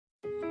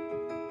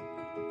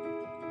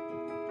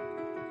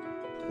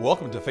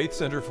Welcome to Faith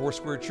Center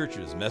Foursquare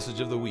Church's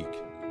Message of the Week.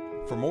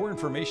 For more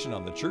information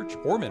on the church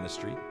or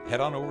ministry, head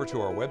on over to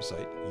our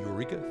website,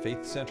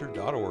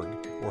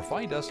 eurekafaithcenter.org, or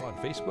find us on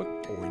Facebook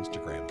or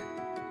Instagram.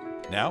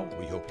 Now,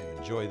 we hope you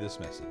enjoy this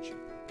message.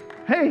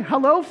 Hey,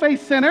 hello,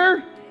 Faith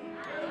Center.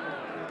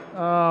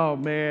 Oh,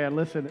 man,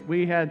 listen,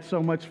 we had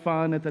so much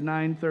fun at the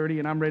 9:30,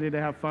 and I'm ready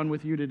to have fun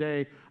with you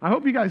today. I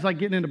hope you guys like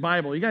getting into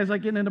Bible. You guys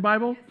like getting into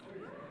Bible?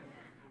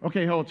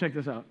 Okay, hold on, check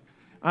this out.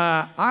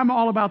 I'm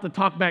all about the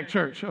Talkback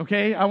Church,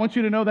 okay? I want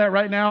you to know that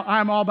right now.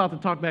 I'm all about the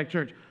Talkback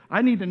Church.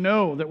 I need to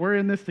know that we're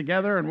in this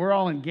together and we're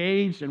all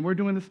engaged and we're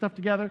doing this stuff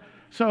together.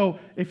 So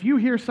if you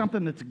hear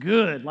something that's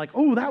good, like,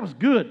 oh, that was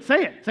good,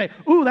 say it. Say,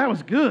 oh, that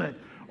was good.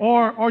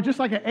 Or just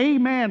like an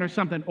amen or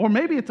something. Or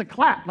maybe it's a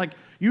clap. Like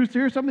you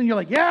hear something, you're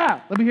like, yeah,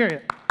 let me hear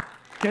it.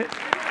 Okay?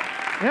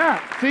 Yeah,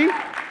 see?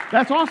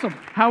 That's awesome.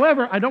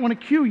 However, I don't want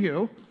to cue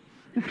you.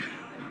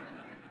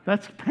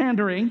 That's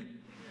pandering.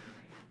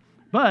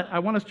 But I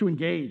want us to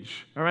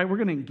engage, all right? We're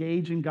going to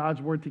engage in God's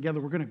Word together.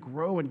 We're going to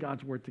grow in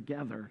God's Word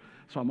together.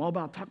 So I'm all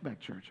about Talkback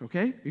Church,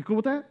 okay? You cool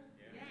with that?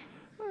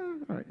 Yeah.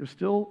 All right, there's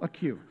still a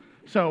cue.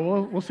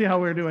 So we'll see how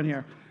we're doing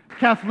here.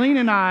 Kathleen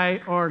and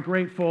I are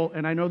grateful,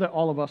 and I know that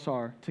all of us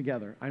are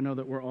together. I know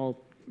that we're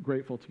all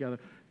grateful together.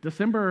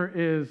 December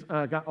is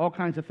got all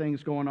kinds of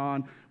things going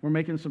on. We're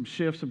making some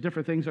shifts, some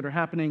different things that are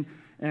happening.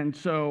 And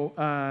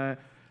so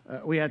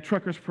we had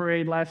Truckers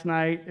Parade last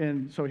night,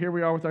 and so here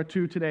we are with our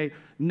two today.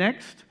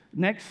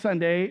 Next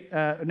Sunday,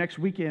 next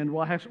weekend,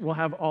 we'll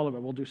have all of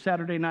it. We'll do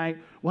Saturday night.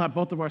 We'll have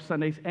both of our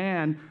Sundays,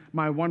 and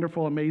my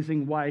wonderful,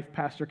 amazing wife,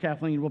 Pastor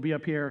Kathleen, will be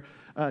up here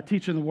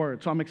teaching the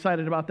Word. So I'm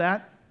excited about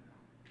that.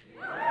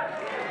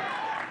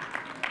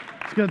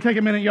 It's going to take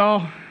a minute,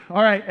 y'all.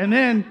 All right, and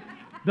then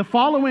the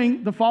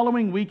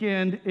following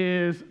weekend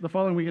is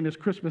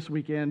Christmas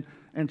weekend.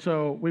 And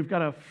so we've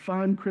got a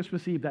fun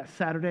Christmas Eve that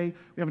Saturday.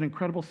 We have an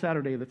incredible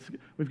Saturday.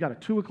 We've got a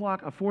 2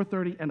 o'clock, a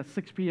 4:30, and a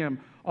 6 p.m.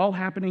 all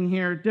happening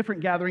here,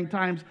 different gathering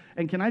times.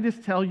 And can I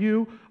just tell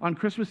you, on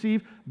Christmas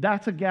Eve,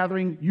 that's a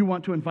gathering you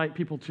want to invite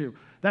people to.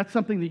 That's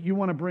something that you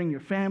want to bring your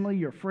family,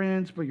 your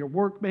friends, but your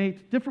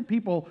workmates, different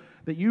people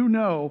that you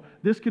know.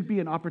 This could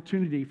be an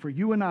opportunity for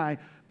you and I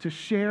to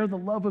share the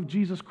love of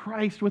Jesus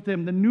Christ with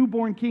them, the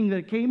newborn King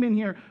that came in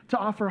here to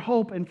offer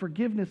hope and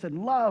forgiveness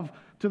and love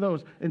to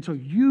those. And so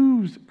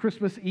use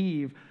Christmas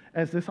Eve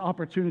as this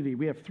opportunity.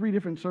 We have 3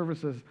 different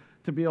services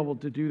to be able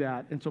to do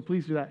that. And so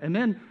please do that. And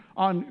then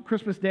on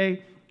Christmas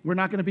Day, we're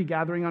not going to be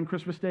gathering on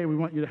Christmas Day. We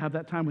want you to have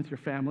that time with your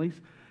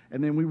families.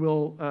 And then we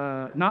will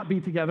not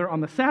be together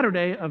on the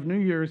Saturday of New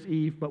Year's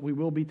Eve, but we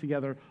will be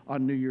together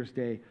on New Year's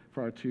Day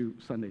for our 2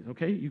 Sundays.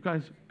 Okay, you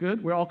guys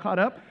good? We're all caught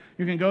up.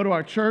 You can go to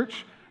our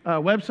church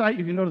website.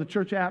 You can go to the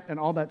church app, and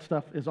all that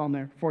stuff is on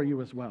there for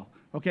you as well.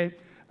 Okay?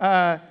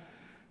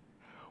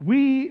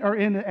 We are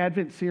in the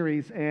Advent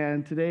series,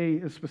 and today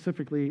is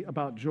specifically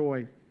about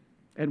joy.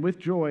 And with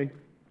joy,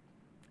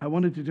 I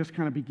wanted to just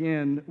kind of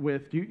begin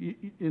with,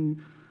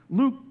 in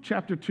Luke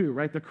chapter 2,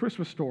 right? The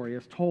Christmas story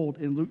is told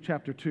in Luke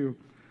chapter 2.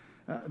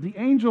 The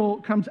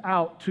angel comes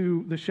out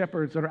to the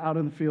shepherds that are out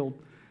in the field,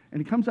 and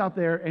he comes out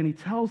there and he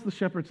tells the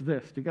shepherds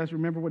this. Do you guys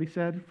remember what he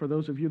said? For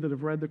those of you that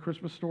have read the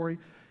Christmas story,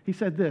 he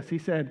said this. He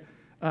said,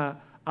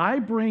 I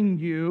bring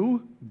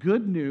you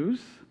good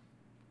news.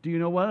 Do you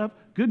know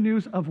what? Good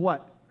news of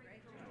what?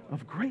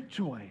 Of great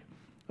joy.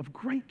 Of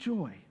great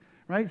joy,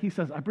 right? He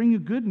says, I bring you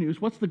good news.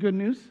 What's the good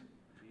news?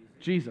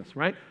 Jesus,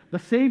 right? The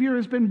Savior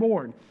has been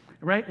born,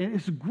 right? And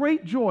it's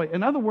great joy.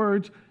 In other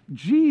words,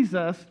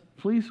 Jesus,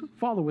 please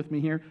follow with me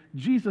here.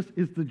 Jesus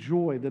is the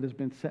joy that has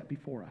been set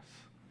before us.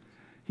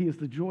 He is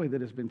the joy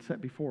that has been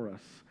set before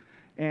us.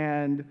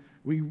 And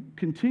we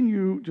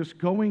continue just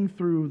going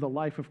through the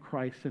life of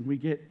Christ, and we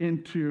get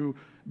into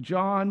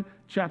John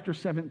chapter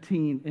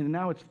 17, and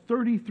now it's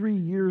 33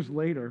 years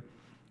later,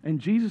 and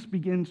Jesus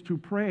begins to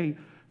pray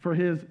for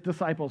his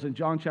disciples in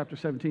John chapter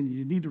 17.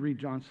 You need to read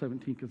John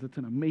 17 because it's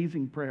an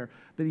amazing prayer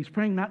that he's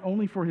praying not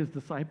only for his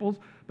disciples,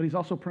 but he's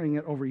also praying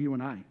it over you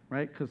and I,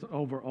 right? Because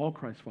over all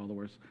Christ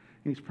followers.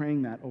 And he's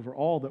praying that over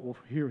all that will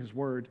hear his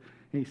word.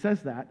 And he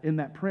says that in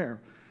that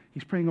prayer.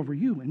 He's praying over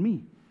you and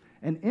me.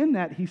 And in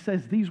that, he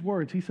says these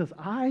words. He says,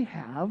 I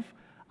have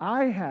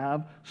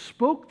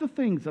spoke the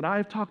things that I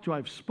have talked to.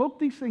 I've spoke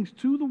these things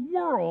to the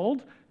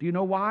world. Do you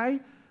know why?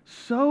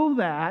 So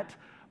that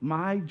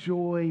my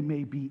joy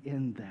may be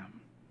in them.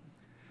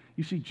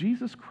 You see,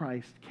 Jesus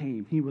Christ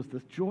came. He was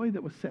the joy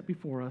that was set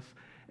before us,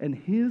 and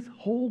his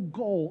whole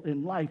goal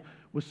in life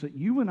was that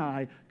you and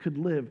I could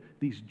live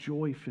these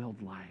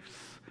joy-filled lives,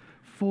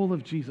 full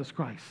of Jesus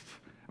Christ.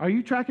 Are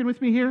you tracking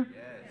with me here?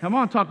 Yes. Come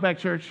on, Talkback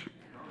Church.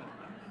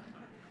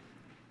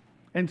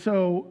 And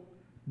so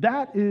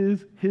that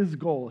is his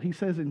goal. He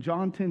says in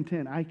John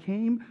 10:10, I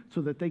came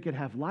so that they could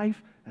have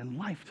life and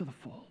life to the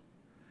full.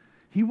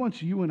 He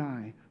wants you and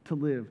I to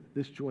live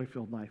this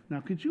joy-filled life. Now,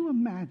 could you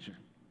imagine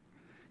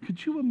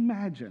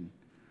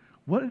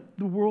what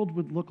the world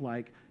would look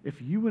like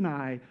if you and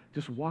I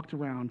just walked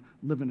around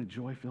living a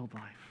joy-filled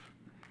life?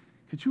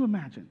 Could you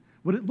imagine?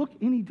 Would it look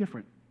any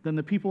different than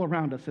the people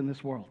around us in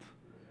this world?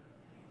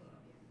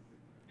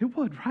 It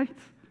would, right?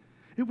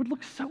 It would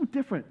look so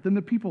different than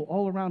the people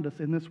all around us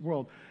in this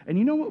world. And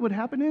you know what would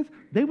happen is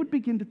they would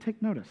begin to take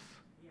notice.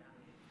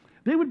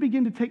 They would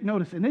begin to take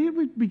notice, and they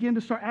would begin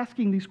to start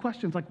asking these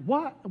questions like,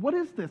 what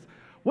is this?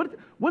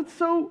 What's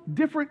so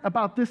different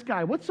about this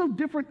guy? What's so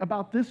different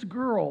about this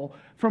girl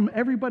from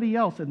everybody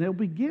else? And they'll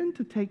begin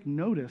to take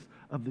notice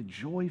of the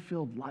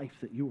joy-filled life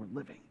that you are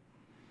living.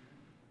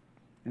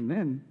 And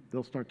then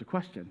they'll start to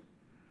question,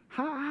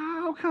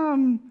 how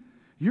come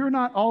you're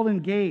not all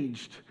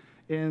engaged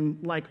in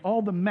like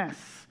all the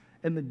mess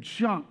and the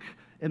junk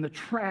and the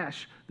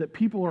trash that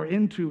people are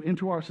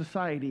into our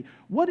society?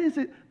 What is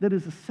it that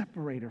is a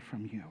separator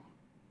from you?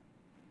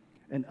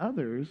 And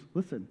others,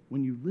 listen,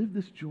 when you live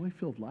this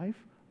joy-filled life,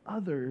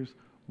 others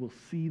will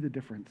see the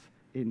difference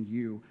in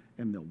you,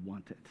 and they'll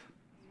want it.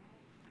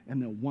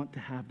 And they'll want to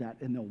have that,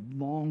 and they'll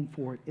long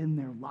for it in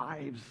their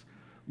lives,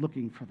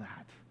 looking for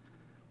that.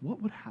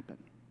 What would happen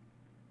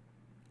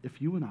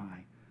if you and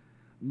I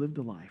lived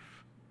a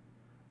life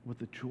with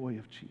the joy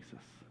of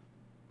Jesus?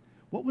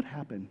 What would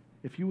happen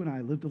if you and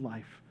I lived a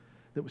life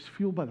that was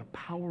fueled by the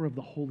power of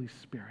the Holy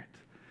Spirit,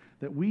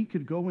 that we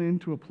could go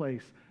into a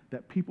place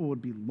that people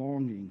would be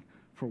longing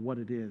for what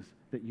it is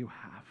that you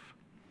have?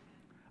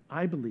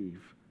 I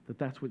believe that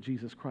that's what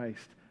Jesus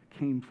Christ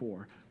came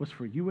for, was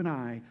for you and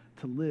I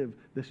to live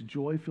this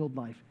joy-filled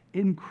life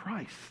in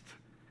Christ,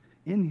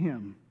 in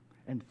Him,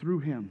 and through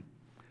Him,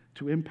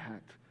 to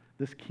impact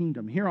this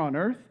kingdom here on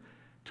earth,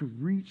 to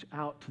reach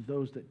out to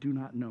those that do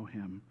not know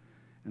Him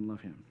and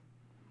love Him.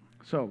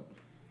 So,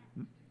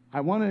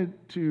 I wanted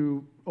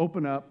to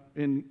open up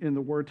in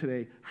the Word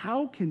today.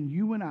 How can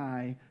you and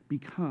I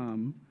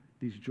become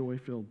these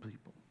joy-filled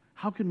people?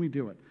 How can we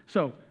do it?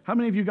 So, how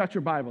many of you got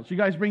your Bibles? You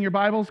guys bring your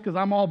Bibles? Because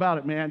I'm all about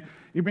it, man.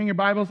 You bring your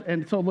Bibles.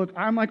 And so, look,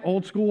 I'm like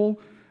old school.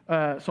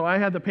 So I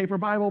had the paper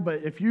Bible.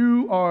 But if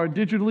you are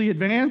digitally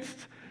advanced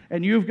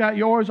and you've got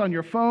yours on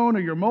your phone or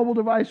your mobile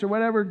device or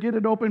whatever, get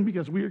it open,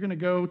 because we are going to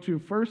go to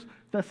 1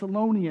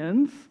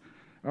 Thessalonians,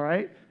 all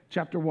right,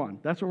 chapter 1.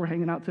 That's where we're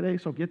hanging out today.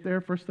 So get there,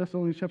 1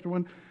 Thessalonians chapter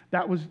 1.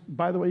 That was,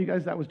 by the way, you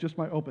guys, that was just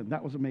my open.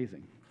 That was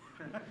amazing.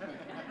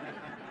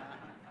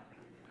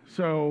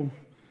 So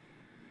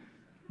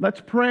let's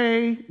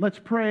pray. Let's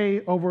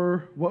pray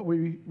over what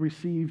we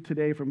receive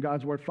today from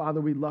God's Word.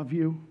 Father, we love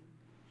you.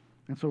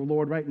 And so,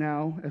 Lord, right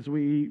now, as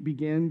we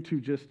begin to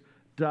just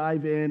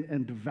dive in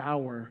and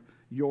devour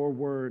your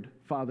Word,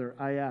 Father,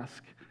 I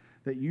ask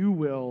that you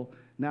will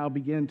now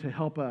begin to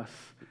help us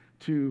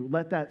to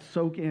let that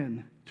soak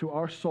in to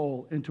our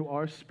soul, into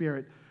our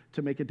spirit,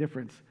 to make a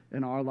difference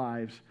in our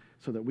lives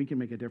so that we can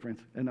make a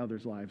difference in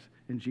others' lives.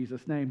 In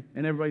Jesus' name.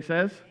 And everybody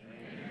says?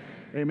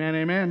 Amen,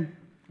 amen.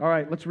 All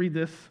right, let's read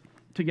this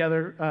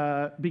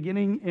together,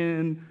 beginning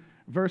in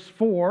verse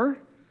 4.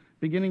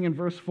 Beginning in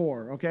verse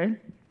 4, okay?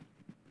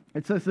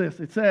 It says this.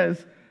 It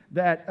says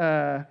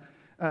that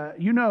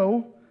you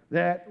know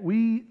that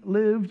we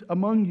lived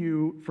among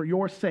you for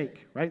your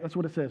sake, right? That's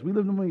what it says. We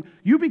lived among you.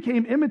 You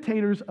became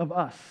imitators of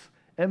us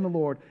and the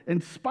Lord,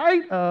 in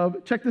spite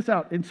of, check this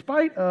out, in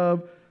spite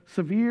of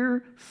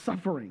severe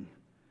suffering,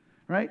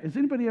 right? Has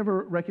anybody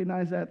ever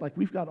recognized that? Like,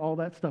 we've got all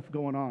that stuff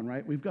going on,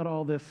 right? We've got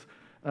all this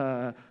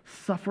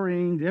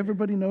suffering. Did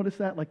everybody notice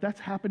that? Like, that's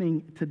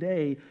happening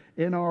today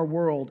in our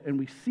world, and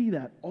we see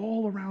that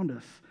all around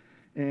us,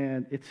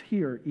 and it's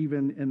here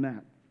even in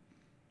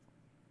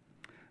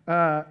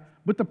that.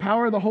 With the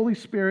power of the Holy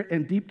Spirit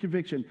and deep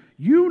conviction,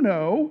 you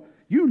know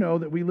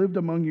that we lived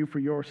among you for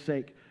your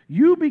sake.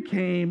 You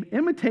became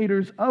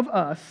imitators of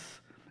us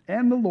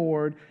and the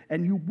Lord,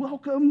 and you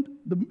welcomed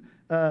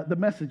the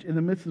message in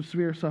the midst of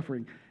severe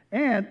suffering.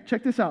 And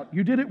check this out.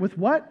 You did it with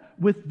what?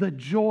 With the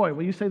joy.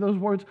 Will you say those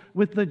words?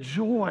 With the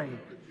joy.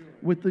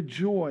 With the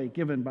joy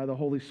given by the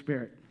Holy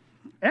Spirit.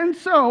 And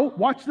so,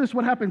 watch this,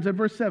 what happens in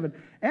verse 7.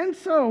 And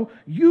so,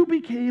 you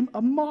became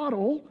a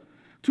model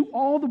to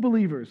all the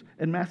believers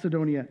in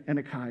Macedonia and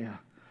Achaia.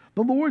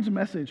 The Lord's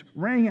message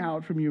rang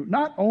out from you,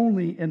 not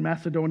only in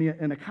Macedonia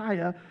and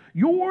Achaia.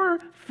 Your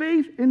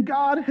faith in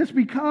God has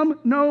become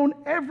known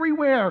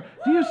everywhere.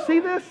 Do you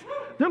see this?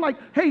 They're like,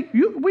 hey,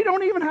 we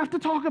don't even have to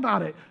talk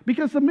about it,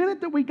 because the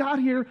minute that we got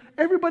here,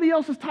 everybody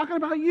else is talking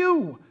about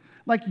you.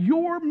 Like,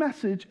 your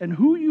message and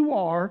who you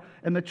are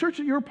and the church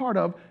that you're a part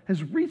of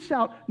has reached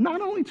out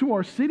not only to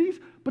our cities,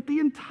 but the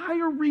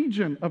entire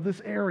region of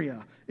this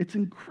area. It's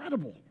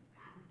incredible.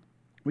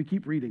 We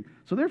keep reading.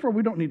 So therefore,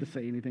 we don't need to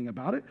say anything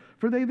about it,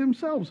 for they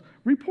themselves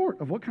report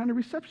of what kind of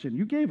reception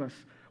you gave us.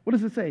 What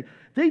does it say?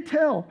 They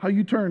tell how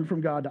you turned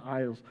from God to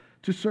idols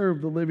to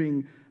serve the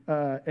living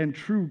and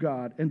true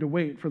God, and to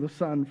wait for the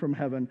Son from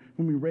heaven,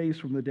 whom we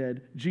raised from the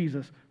dead,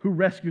 Jesus, who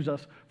rescues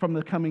us from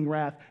the coming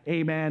wrath.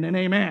 Amen and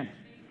amen.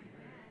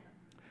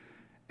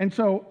 And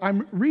so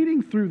I'm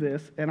reading through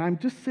this, and I'm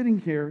just sitting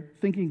here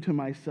thinking to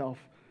myself,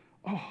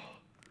 oh,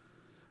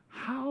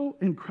 how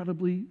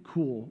incredibly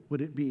cool would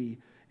it be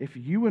if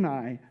you and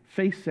I,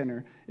 Faith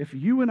Center, if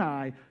you and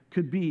I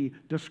could be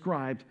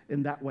described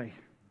in that way?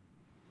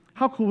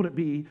 How cool would it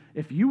be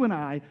if you and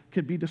I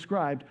could be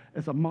described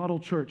as a model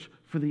church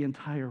for the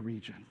entire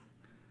region?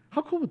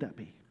 How cool would that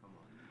be?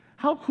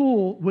 How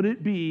cool would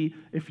it be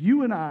if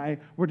you and I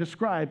were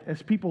described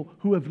as people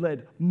who have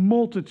led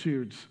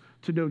multitudes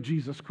to know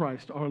Jesus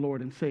Christ, our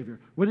Lord and Savior?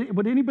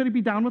 Would anybody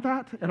be down with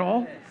that at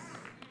all? Yes.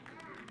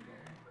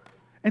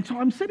 And so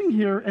I'm sitting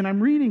here and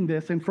I'm reading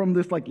this, and from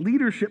this like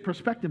leadership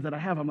perspective that I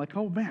have, I'm like,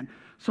 oh man,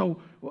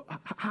 so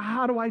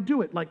how do I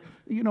do it? Like,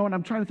 and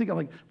I'm trying to think of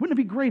like, wouldn't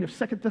it be great if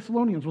 2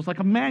 Thessalonians was like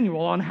a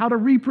manual on how to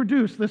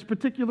reproduce this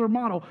particular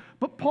model?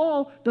 But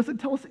Paul doesn't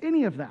tell us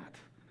any of that.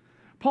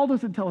 Paul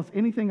doesn't tell us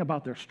anything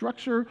about their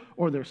structure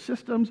or their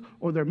systems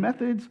or their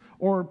methods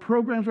or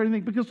programs or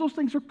anything, because those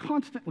things are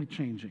constantly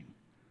changing.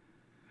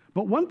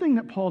 But one thing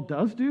that Paul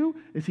does do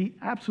is he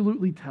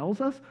absolutely tells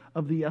us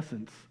of the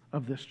essence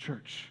of this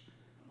church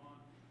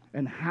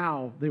and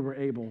how they were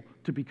able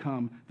to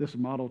become this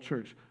model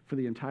church for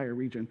the entire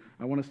region.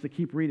 I want us to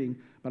keep reading,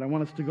 but I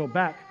want us to go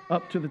back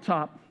up to the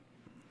top.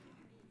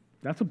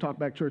 That's some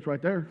talkback church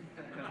right there.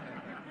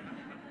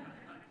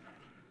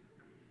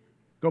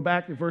 Go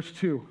back to verse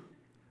 2.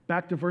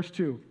 Back to verse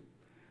 2.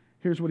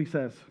 Here's what he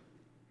says.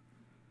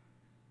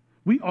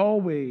 We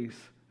always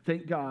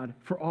thank God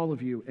for all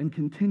of you and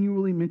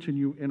continually mention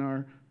you in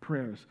our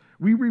prayers.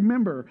 We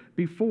remember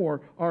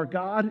before our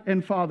God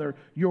and Father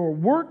your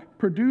work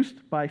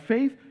produced by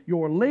faith,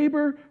 your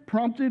labor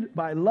prompted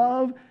by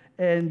love,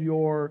 and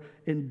your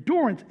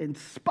endurance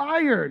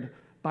inspired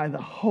by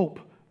the hope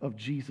of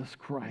Jesus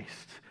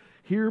Christ.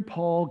 Here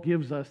Paul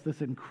gives us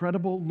this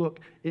incredible look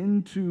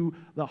into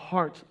the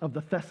hearts of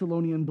the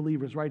Thessalonian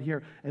believers right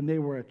here. And they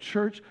were a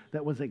church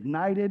that was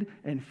ignited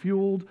and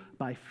fueled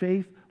by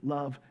faith,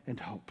 love, and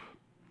hope.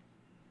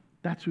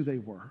 That's who they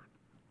were.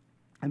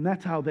 And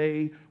that's how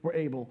they were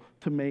able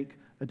to make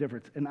a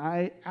difference. And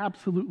I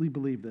absolutely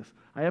believe this.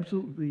 I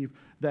absolutely believe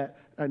that,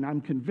 and I'm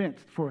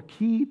convinced, for a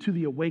key to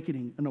the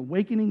awakening, an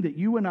awakening that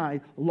you and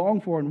I long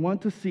for and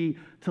want to see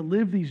to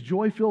live these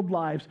joy-filled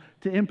lives,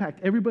 to impact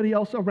everybody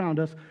else around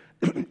us,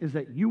 is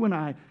that you and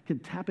I can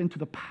tap into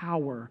the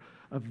power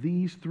of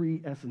these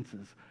three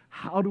essences.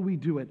 How do we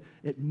do it?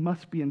 It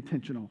must be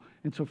intentional.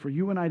 And so for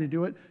you and I to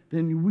do it,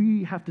 then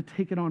we have to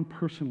take it on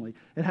personally.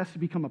 It has to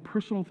become a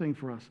personal thing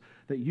for us,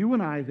 that you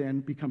and I then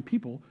become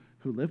people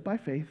who live by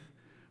faith,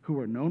 who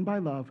are known by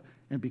love,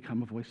 and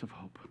become a voice of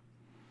hope.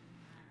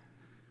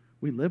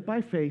 We live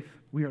by faith,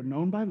 we are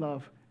known by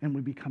love, and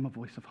we become a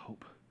voice of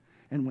hope.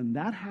 And when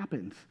that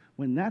happens,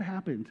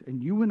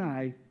 and you and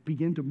I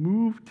begin to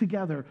move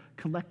together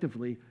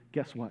collectively,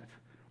 guess what?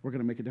 We're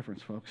going to make a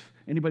difference, folks.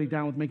 Anybody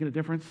down with making a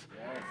difference?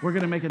 Yes. We're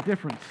going to make a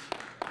difference.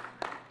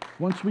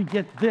 Once we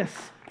get this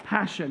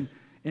passion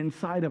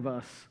inside of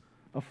us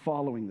of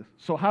following this.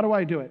 So how do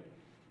I do it?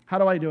 How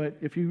do I do it?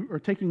 If you are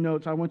taking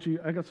notes, I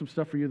got some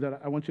stuff for you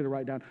that I want you to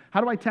write down.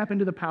 How do I tap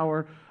into the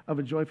power of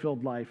a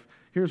joy-filled life?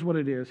 Here's what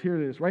it is. Here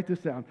it is. Write this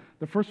down.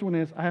 The first one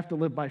is I have to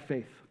live by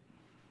faith.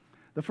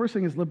 The first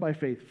thing is live by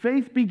faith.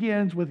 Faith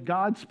begins with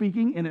God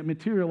speaking, and it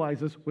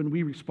materializes when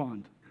we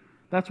respond.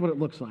 That's what it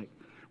looks like.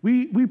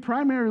 We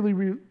primarily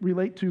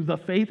relate to the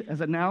faith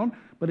as a noun,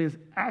 but it is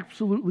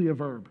absolutely a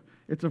verb.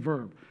 It's a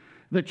verb.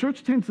 The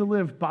church tends to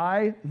live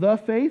by the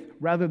faith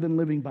rather than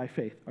living by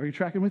faith. Are you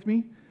tracking with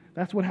me?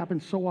 That's what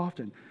happens so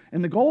often.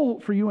 And the goal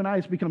for you and I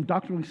is to become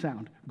doctrinally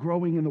sound,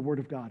 growing in the Word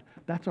of God.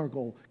 That's our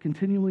goal,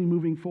 continually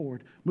moving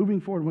forward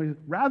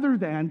rather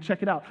than,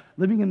 check it out,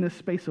 living in this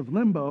space of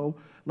limbo,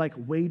 like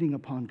waiting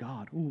upon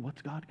God. Oh,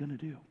 what's God going to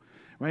do?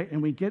 Right?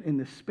 And we get in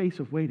this space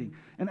of waiting.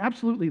 And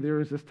absolutely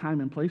there is this time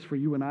and place for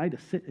you and I to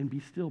sit and be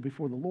still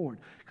before the Lord,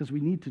 because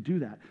we need to do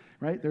that,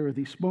 right? There are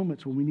these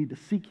moments when we need to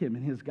seek Him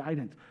and His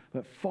guidance,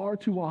 but far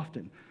too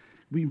often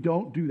we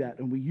don't do that,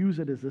 and we use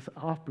it as this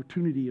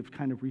opportunity of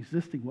kind of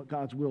resisting what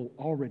God's will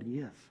already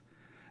is.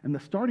 And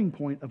the starting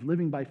point of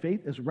living by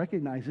faith is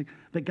recognizing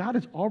that God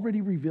has already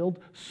revealed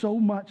so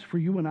much for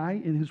you and I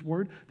in His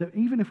Word that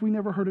even if we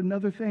never heard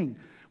another thing,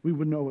 we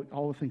would know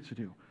all the things to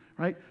do.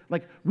 Right?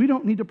 Like, we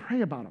don't need to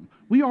pray about them.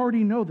 We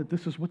already know that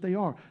this is what they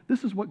are.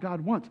 This is what God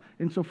wants.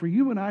 And so for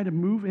you and I to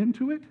move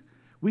into it,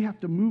 we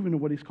have to move into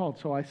what He's called.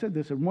 So I said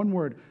this in one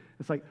word.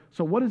 It's like,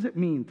 so what does it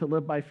mean to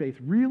live by faith?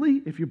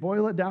 Really, if you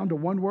boil it down to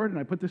one word, and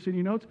I put this in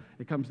your notes,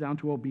 it comes down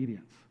to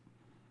obedience.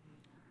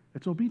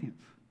 It's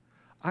obedience.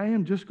 I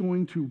am just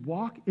going to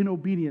walk in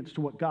obedience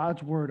to what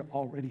God's Word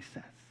already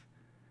says.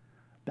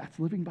 That's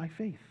living by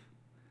faith.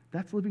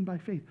 That's living by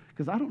faith.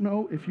 Because I don't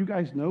know if you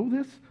guys know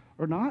this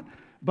or not,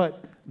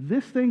 but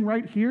this thing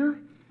right here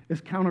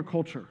is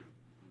counterculture.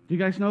 Do you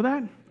guys know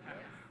that?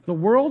 The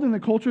world and the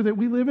culture that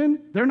we live in,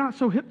 they're not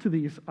so hip to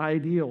these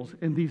ideals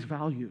and these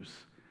values.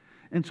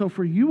 And so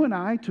for you and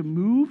I to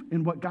move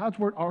in what God's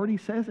Word already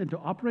says and to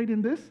operate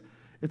in this,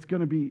 it's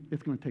going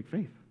to take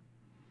faith.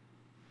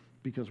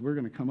 Because we're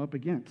going to come up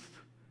against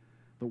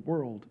the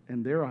world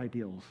and their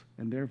ideals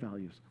and their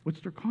values,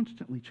 which they're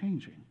constantly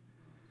changing.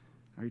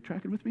 Are you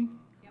tracking with me?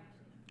 Yep.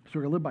 So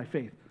we're going to live by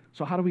faith.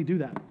 So how do we do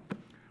that?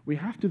 We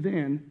have to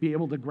then be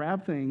able to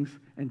grab things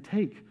and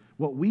take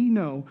what we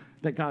know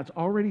that God's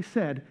already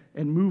said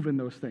and move in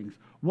those things.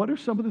 What are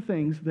some of the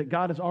things that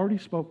God has already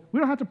spoke? We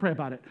don't have to pray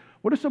about it.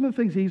 What are some of the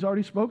things he's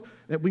already spoke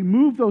that we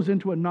move those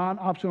into a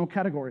non-optional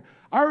category?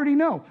 I already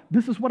know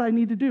this is what I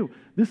need to do.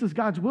 This is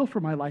God's will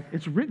for my life.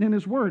 It's written in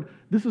his word.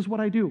 This is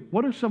what I do.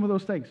 What are some of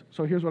those things?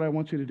 So here's what I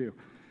want you to do.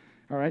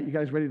 All right, you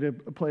guys ready to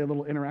play a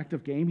little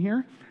interactive game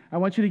here? I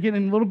want you to get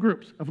in little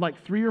groups of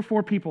like 3 or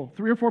 4 people.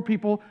 3 or 4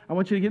 people, I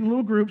want you to get in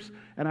little groups,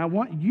 and I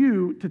want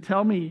you to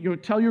tell me,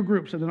 tell your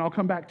groups, and then I'll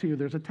come back to you.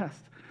 There's a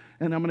test.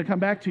 And I'm going to come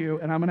back to you,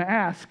 and I'm going to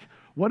ask,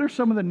 what are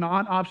some of the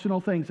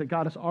non-optional things that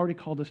God has already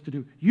called us to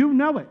do? You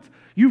know it.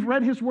 You've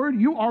read his word.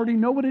 You already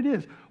know what it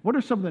is. What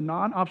are some of the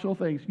non-optional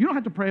things? You don't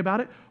have to pray about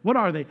it. What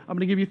are they? I'm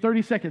going to give you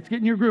 30 seconds. Get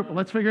in your group, and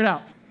let's figure it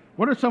out.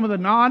 What are some of the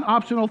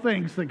non-optional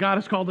things that God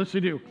has called us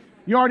to do?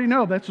 You already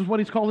know that's just what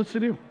he's called us to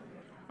do.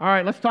 All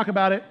right, let's talk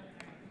about it.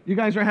 You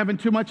guys are having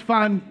too much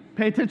fun.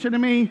 Pay attention to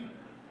me.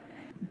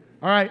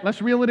 All right,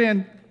 let's reel it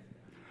in.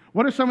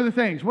 What are some of the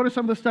things? What are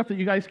some of the stuff that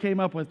you guys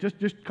came up with?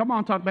 Just come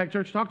on, talk back,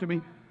 church. Talk to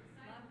me.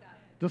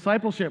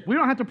 Discipleship. We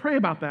don't have to pray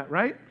about that,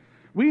 right?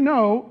 We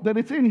know that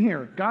it's in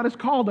here. God has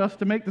called us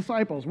to make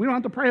disciples. We don't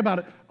have to pray about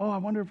it. Oh, I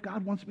wonder if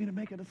God wants me to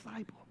make a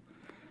disciple.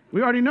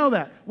 We already know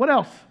that. What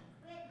else?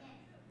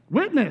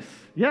 Witness.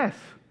 Yes.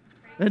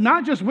 And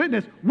not just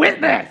witness.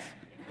 Witness!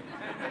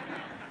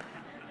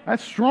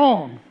 That's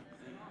strong.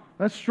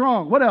 That's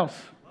strong. What else?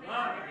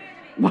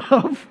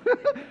 Love.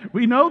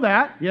 We know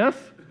that. Yes.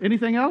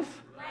 Anything else?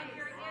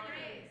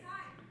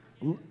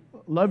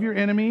 Love your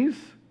enemies.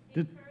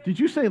 Did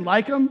you say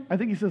like them? I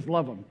think he says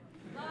love them.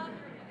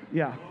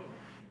 Yeah.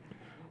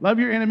 Love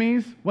your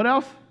enemies. What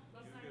else?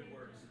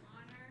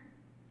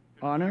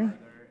 Honor.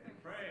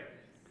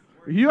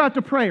 You have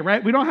to pray,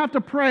 right? We don't have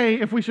to pray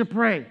if we should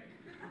pray.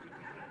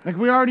 Like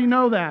we already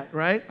know that,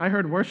 right? I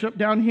heard worship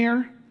down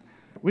here.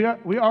 We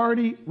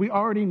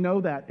already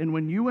know that. And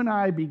when you and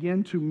I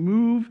begin to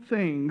move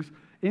things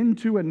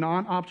into a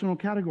non-optional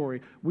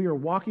category, we are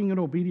walking in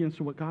obedience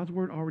to what God's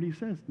word already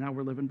says. Now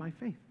we're living by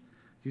faith.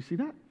 Do you see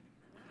that?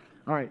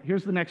 All right,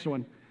 here's the next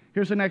one.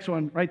 Here's the next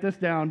one. Write this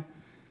down.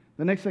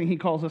 The next thing he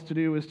calls us to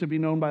do is to be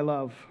known by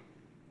love.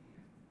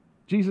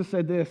 Jesus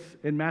said this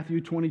in Matthew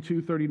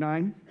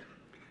 22:39.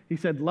 He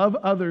said, love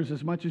others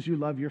as much as you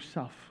love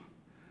yourself.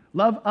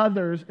 Love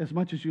others as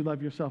much as you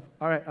love yourself.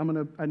 All right,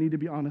 I need to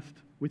be honest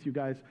with you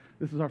guys.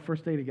 This is our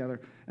first day together,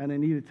 and I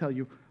need to tell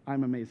you,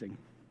 I'm amazing.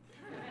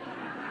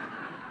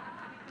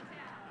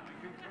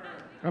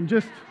 I'm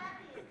just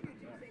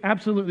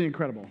absolutely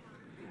incredible.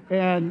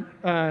 And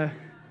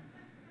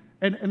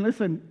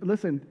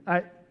listen,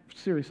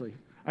 seriously,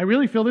 I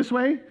really feel this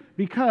way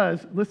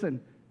because,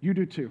 listen, you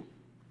do too.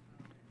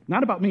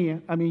 Not about me,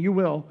 I mean, you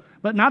will,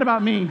 but not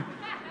about me.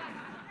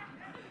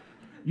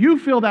 You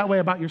feel that way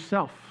about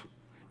yourself.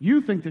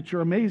 You think that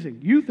you're amazing.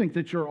 You think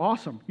that you're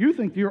awesome. You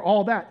think you're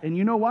all that. And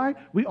you know why?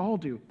 We all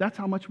do. That's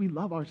how much we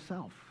love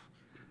ourselves.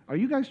 Are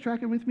you guys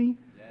tracking with me?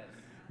 Yes.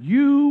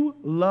 You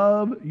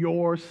love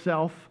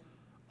yourself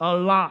a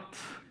lot.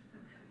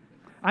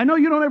 I know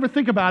you don't ever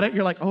think about it.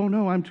 You're like, oh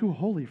no, I'm too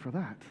holy for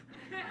that.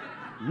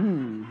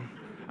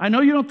 I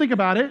know you don't think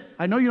about it.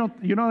 I know you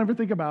don't ever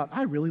think about,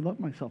 I really love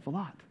myself a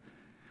lot.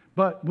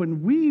 But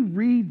when we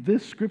read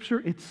this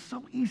scripture, it's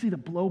so easy to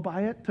blow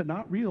by it, to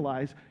not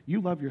realize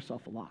you love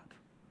yourself a lot.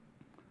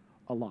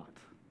 A lot.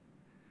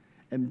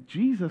 And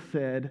Jesus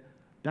said,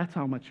 that's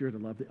how much you're to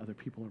love the other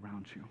people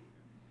around you.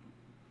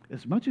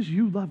 As much as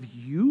you love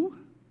you,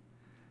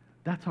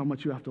 that's how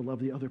much you have to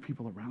love the other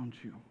people around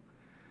you.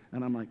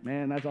 And I'm like,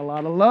 man, that's a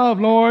lot of love,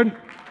 Lord.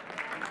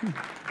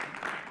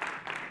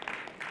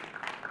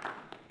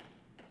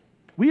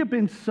 We have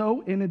been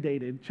so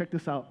inundated, check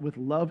this out, with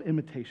love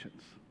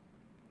imitations.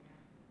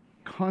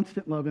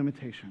 Constant love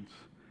imitations,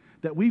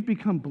 that we've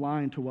become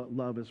blind to what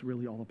love is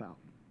really all about.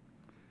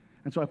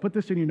 And so I put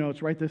this in your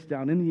notes, write this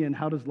down. In the end,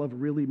 how does love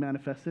really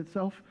manifest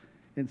itself?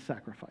 In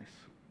sacrifice.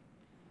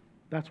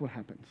 That's what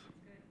happens.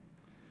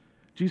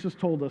 Jesus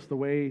told us the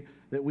way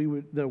that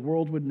the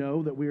world would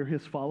know that we are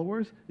his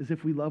followers is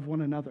if we love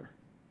one another.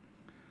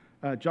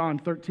 John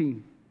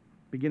 13,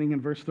 beginning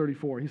in verse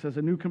 34, he says,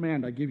 a new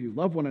command I give you,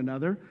 love one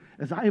another.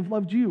 As I have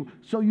loved you,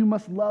 so you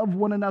must love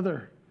one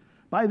another.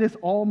 By this,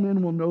 all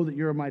men will know that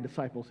you're my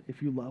disciples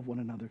if you love one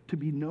another. To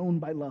be known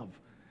by love.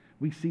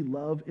 We see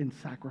love in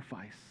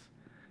sacrifice.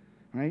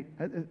 Right?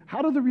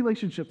 How do the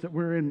relationships that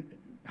we're in,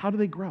 how do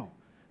they grow?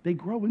 They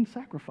grow in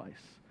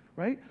sacrifice.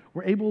 Right?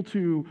 We're able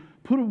to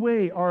put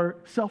away our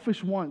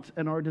selfish wants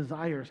and our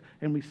desires,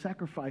 and we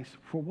sacrifice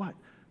for what?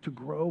 To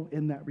grow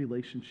in that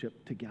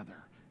relationship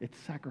together. It's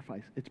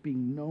sacrifice. It's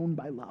being known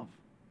by love.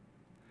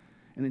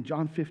 And in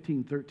John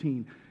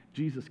 15:13,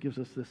 Jesus gives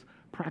us this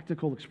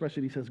practical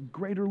expression. He says,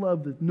 greater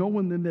love than no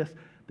one than this,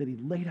 that he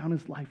laid down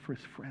his life for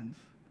his friends.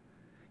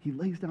 He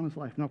lays down his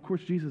life. Now, of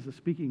course, Jesus is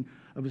speaking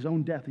of his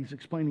own death. He's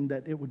explaining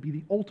that it would be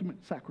the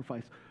ultimate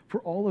sacrifice for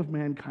all of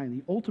mankind,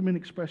 the ultimate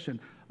expression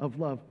of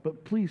love.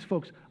 But please,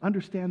 folks,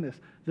 understand this.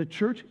 The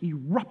church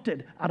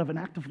erupted out of an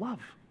act of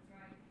love.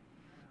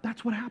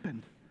 That's what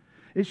happened.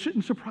 It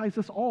shouldn't surprise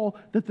us all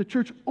that the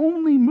church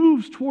only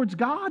moves towards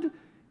God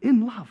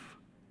in love.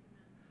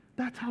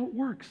 That's how it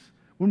works.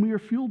 When we are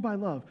fueled by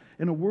love,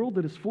 in a world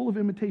that is full of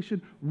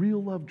imitation,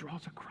 real love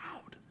draws a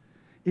crowd.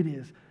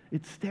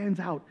 It stands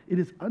out. It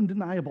is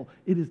undeniable.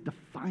 It is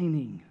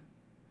defining.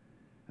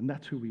 And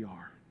that's who we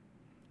are.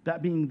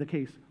 That being the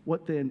case,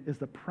 what then is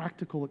the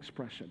practical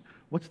expression?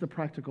 What's the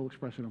practical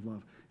expression of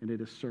love? And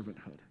it is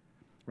servanthood.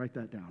 Write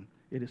that down.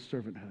 It is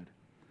servanthood.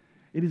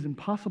 It is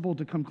impossible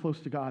to come close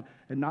to God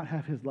and not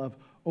have his love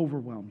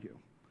overwhelm you.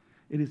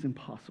 It is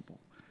impossible.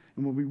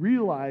 And when we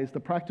realize the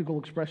practical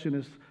expression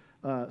is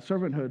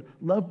servanthood,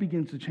 love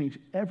begins to change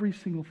every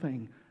single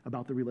thing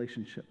about the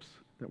relationships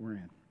that we're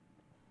in.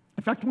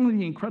 In fact, one of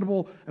the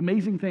incredible,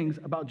 amazing things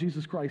about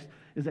Jesus Christ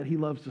is that he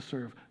loves to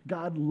serve.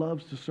 God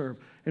loves to serve.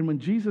 And when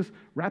Jesus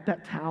wrapped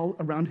that towel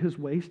around his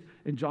waist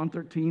in John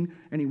 13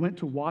 and he went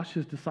to wash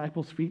his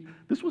disciples' feet,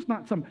 this was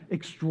not some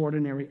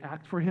extraordinary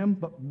act for him,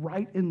 but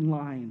right in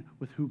line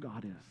with who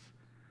God is.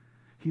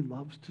 He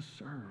loves to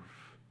serve.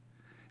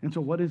 And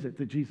so what is it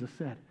that Jesus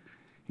said?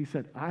 He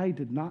said, I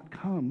did not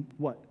come,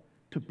 what?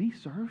 To be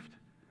served,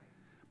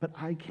 but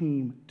I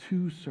came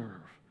to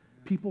serve.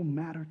 People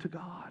matter to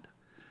God.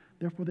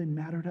 Therefore, they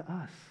matter to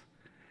us.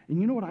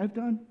 And you know what I've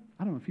done?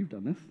 I don't know if you've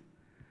done this,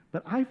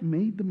 but I've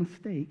made the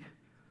mistake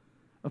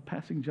of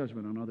passing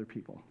judgment on other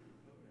people.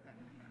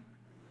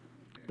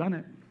 Done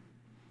it.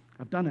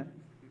 I've done it.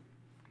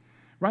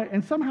 Right?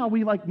 And somehow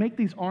we make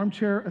these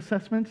armchair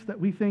assessments that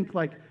we think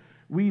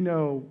we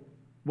know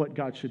what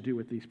God should do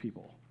with these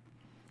people.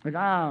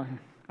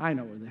 I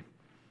know where they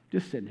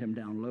just send him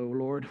down low,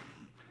 Lord.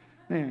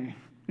 Hey,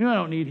 I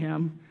don't need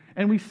him.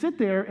 And we sit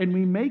there and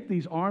we make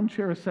these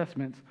armchair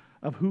assessments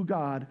of who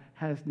God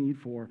has need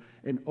for.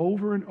 And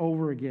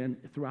over again,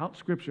 throughout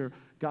Scripture,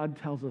 God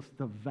tells us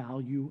the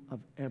value of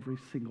every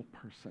single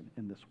person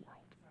in this world.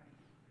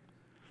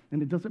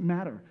 And it doesn't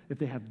matter if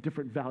they have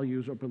different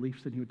values or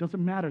beliefs than you. It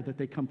doesn't matter that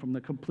they come from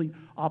the complete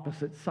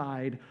opposite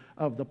side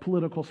of the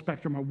political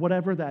spectrum or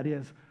whatever that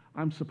is.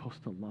 I'm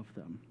supposed to love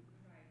them.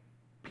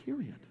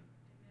 Period.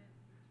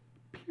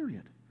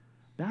 Period.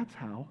 That's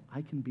how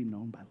I can be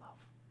known by love.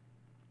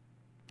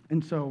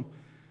 And so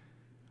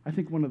I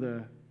think one of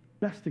the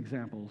best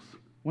examples,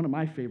 one of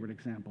my favorite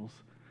examples,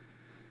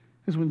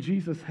 is when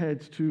Jesus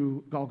heads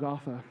to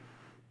Golgotha,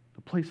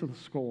 the place of the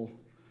skull,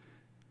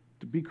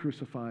 to be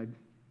crucified.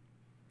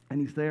 And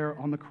he's there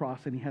on the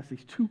cross, and he has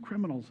these two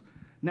criminals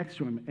next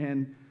to him.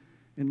 And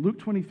in Luke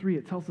 23,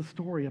 it tells the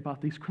story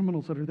about these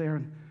criminals that are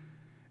there.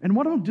 And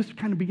one of them just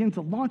kind of begins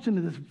to launch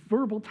into this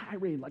verbal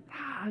tirade,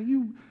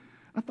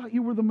 I thought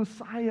you were the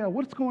Messiah.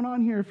 What's going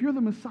on here? If you're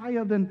the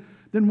Messiah, then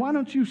why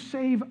don't you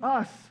save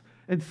us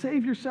and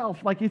save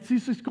yourself?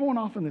 He's just going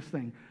off in this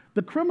thing.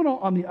 The criminal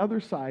on the other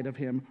side of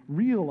him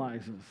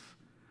realizes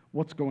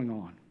what's going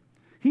on.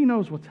 He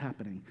knows what's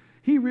happening.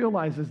 He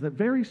realizes that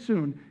very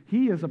soon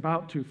he is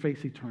about to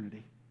face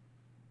eternity.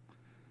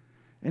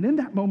 And in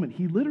that moment,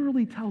 he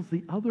literally tells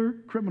the other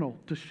criminal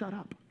to shut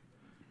up.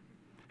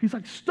 He's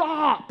like,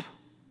 stop!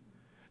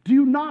 Do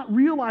you not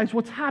realize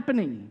what's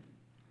happening?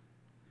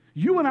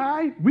 You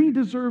and we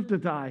deserve to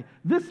die.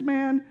 This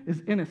man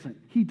is innocent.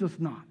 He does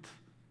not.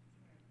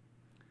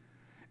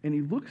 And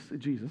he looks at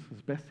Jesus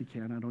as best he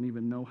can. I don't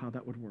even know how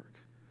that would work.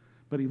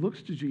 But he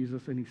looks to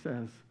Jesus and he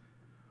says,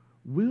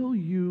 will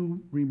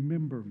you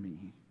remember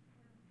me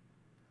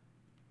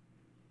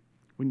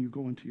when you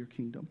go into your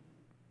kingdom?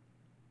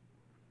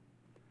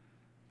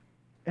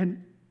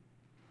 And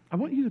I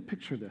want you to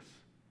picture this,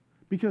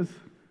 because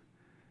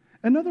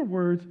in other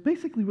words,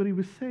 basically what he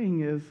was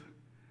saying is,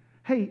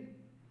 hey,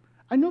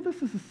 I know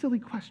this is a silly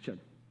question,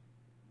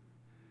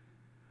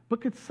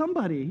 but could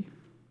somebody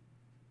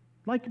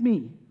like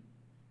me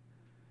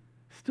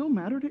still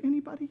matter to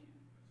anybody?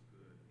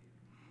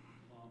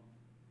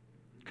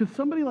 Could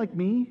somebody like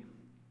me,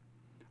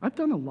 I've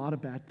done a lot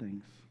of bad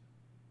things.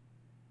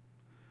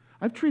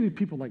 I've treated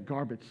people like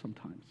garbage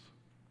sometimes.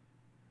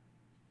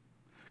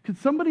 Could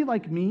somebody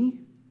like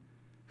me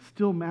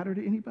still matter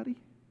to anybody?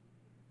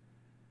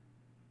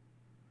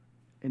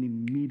 And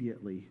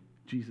immediately,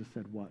 Jesus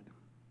said what?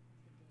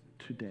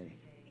 Today,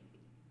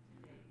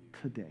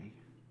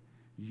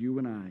 you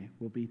and I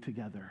will be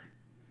together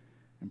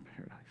in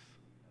paradise.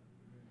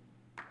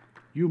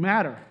 You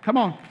matter. Come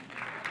on.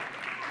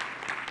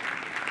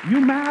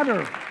 You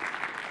matter.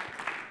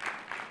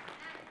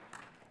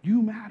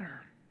 You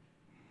matter.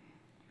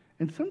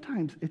 And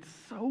sometimes it's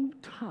so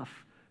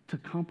tough to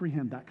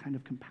comprehend that kind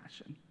of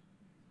compassion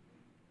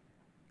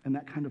and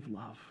that kind of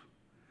love.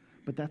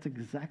 But that's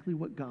exactly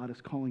what God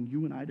is calling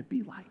you and I to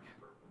be like.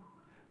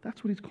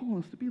 That's what he's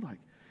calling us to be like.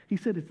 He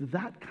said it's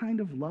that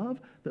kind of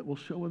love that will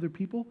show other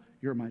people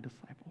you're my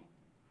disciple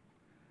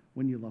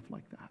when you love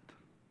like that.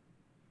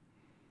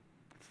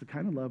 It's the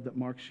kind of love that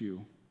marks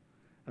you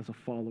as a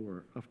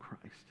follower of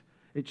Christ.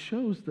 It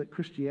shows that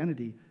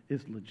Christianity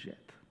is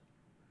legit,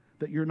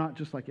 that you're not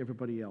just like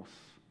everybody else.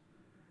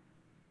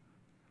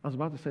 I was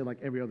about to say like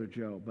every other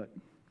Joe, but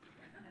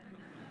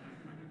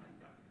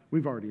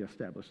we've already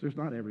established there's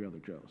not every other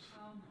Joe's.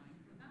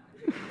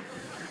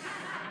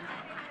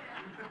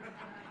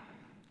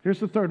 Here's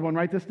the third one.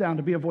 Write this down: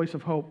 to be a voice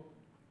of hope.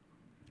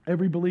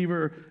 Every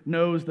believer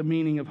knows the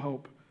meaning of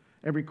hope.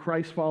 Every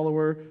Christ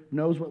follower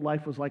knows what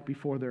life was like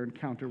before their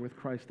encounter with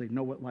Christ. They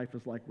know what life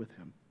is like with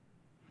him.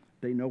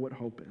 They know what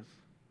hope is.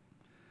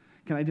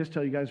 Can I just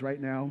tell you guys right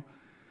now,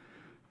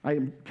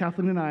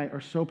 Kathleen and I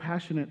are so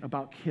passionate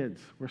about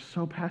kids. We're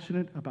so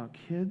passionate about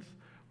kids.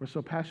 We're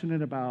so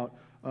passionate about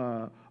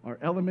our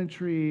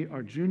elementary,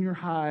 our junior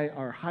high,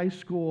 our high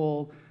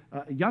school,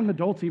 young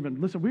adults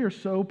even. Listen, we are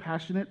so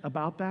passionate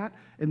about that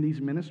in these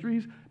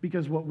ministries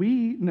because what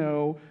we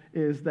know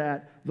is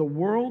that the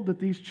world that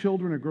these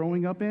children are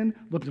growing up in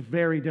looks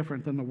very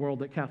different than the world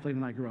that Kathleen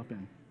and I grew up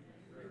in.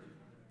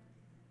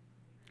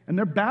 And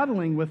they're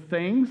battling with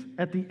things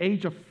at the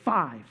age of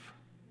 5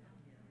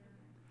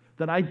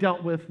 that I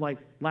dealt with like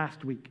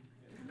last week.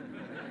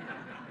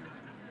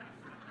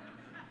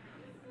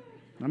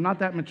 I'm not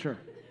that mature.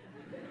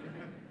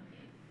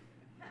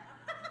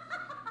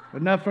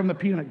 Enough from the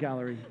peanut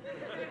gallery.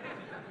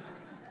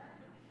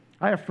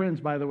 I have friends,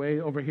 by the way,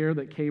 over here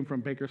that came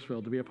from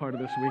Bakersfield to be a part of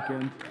this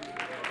weekend.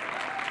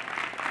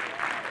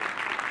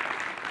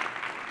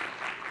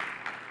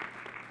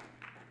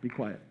 Be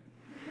quiet.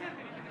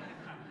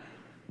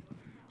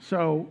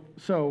 So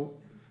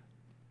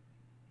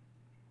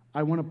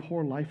I want to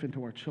pour life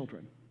into our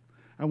children.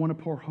 I want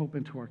to pour hope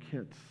into our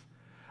kids.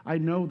 I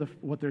know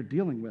what they're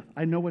dealing with.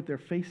 I know what they're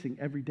facing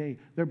every day.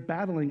 They're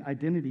battling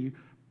identity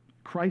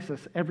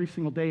crisis every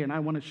single day, and I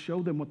want to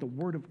show them what the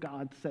Word of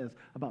God says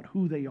about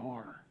who they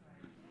are.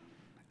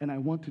 And I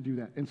want to do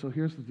that. And so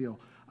here's the deal.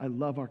 I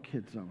love our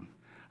Kids Zone.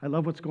 I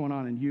love what's going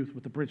on in youth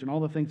with the bridge and all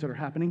the things that are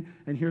happening.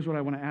 And here's what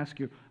I want to ask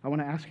you. I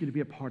want to ask you to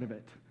be a part of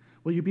it.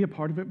 Will you be a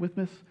part of it with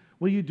us?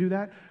 Will you do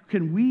that?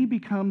 Can we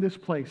become this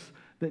place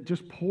that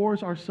just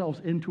pours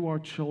ourselves into our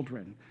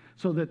children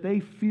so that they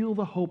feel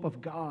the hope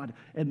of God,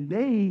 and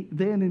they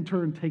then in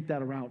turn take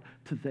that out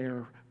to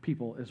their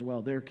people as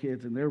well, their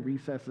kids and their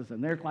recesses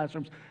and their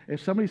classrooms.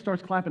 If somebody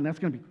starts clapping, that's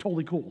going to be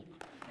totally cool.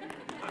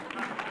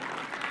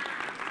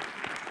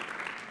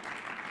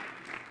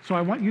 So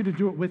I want you to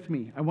do it with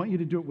me. I want you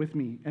to do it with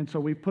me. And so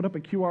we've put up a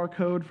QR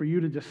code for you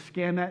to just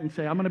scan that and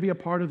say, I'm going to be a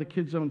part of the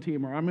Kids Zone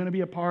team, or I'm going to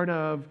be a part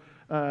of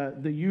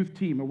the youth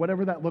team, or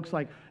whatever that looks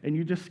like. And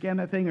you just scan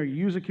that thing, or you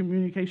use a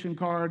communication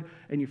card,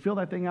 and you fill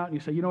that thing out, and you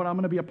say, you know what, I'm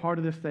going to be a part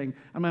of this thing.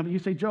 You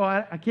say, Joe,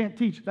 I can't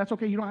teach. That's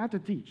okay. You don't have to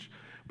teach.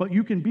 But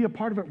you can be a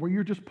part of it where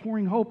you're just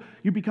pouring hope.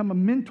 You become a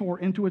mentor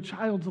into a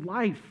child's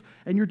life,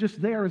 and you're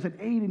just there as an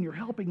aid, and you're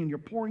helping, and you're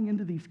pouring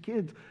into these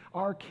kids.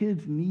 Our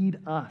kids need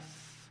us.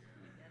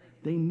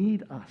 They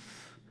need us.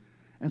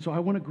 And so I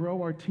want to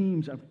grow our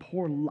teams and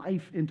pour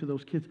life into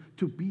those kids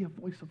to be a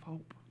voice of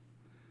hope.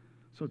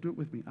 So do it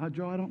with me.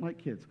 Joe, I don't like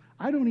kids.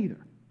 I don't either.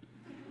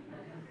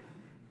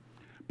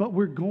 But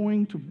we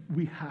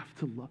have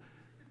to love.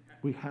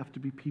 We have to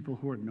be people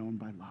who are known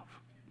by love.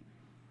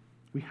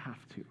 We have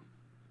to.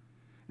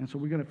 And so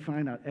we're going to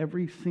find out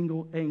every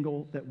single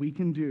angle that we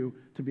can do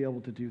to be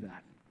able to do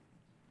that.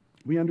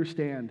 We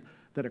understand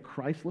that a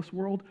Christless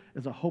world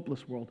is a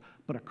hopeless world,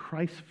 but a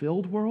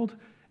Christ-filled world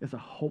is a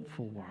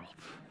hopeful world.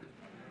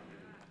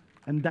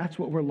 And that's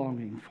what we're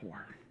longing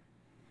for.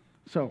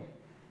 So,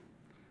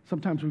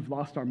 sometimes we've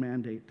lost our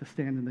mandate to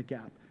stand in the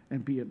gap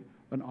and be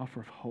an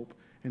offer of hope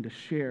and to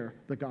share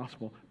the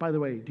gospel. By the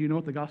way, do you know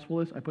what the gospel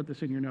is? I put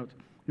this in your notes.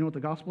 You know what the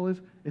gospel is?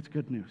 It's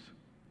good news.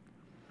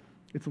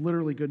 It's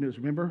literally good news.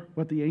 Remember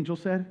what the angel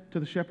said to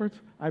the shepherds?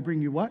 I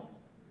bring you what?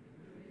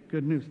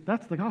 Good news.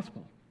 That's the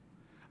gospel.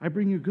 I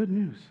bring you good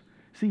news.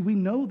 See, we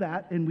know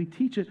that and we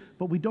teach it,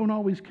 but we don't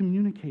always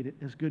communicate it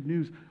as good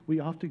news. We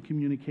often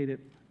communicate it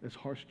as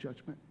harsh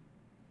judgment.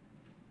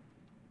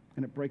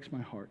 And it breaks my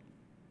heart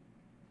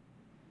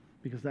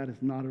because that is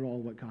not at all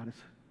what God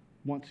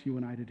wants you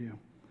and I to do.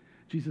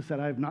 Jesus said,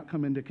 I have not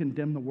come in to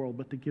condemn the world,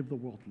 but to give the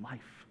world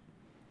life,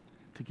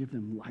 to give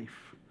them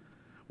life.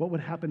 What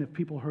would happen if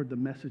people heard the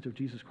message of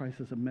Jesus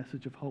Christ as a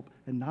message of hope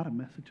and not a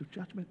message of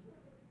judgment?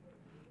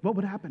 What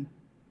would happen?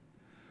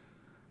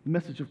 The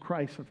message of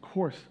Christ, of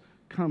course,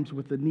 comes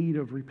with the need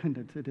of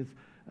repentance. It is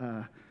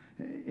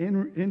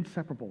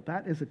inseparable.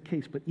 That is a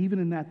case. But even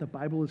in that, the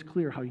Bible is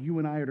clear how you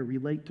and I are to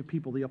relate to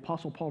people. The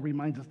Apostle Paul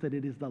reminds us that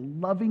it is the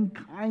loving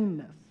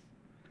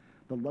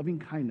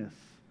kindness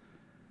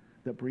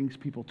that brings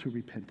people to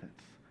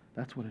repentance.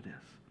 That's what it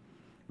is.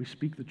 We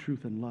speak the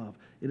truth in love.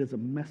 It is a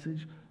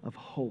message of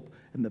hope.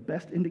 And the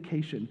best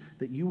indication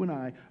that you and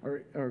I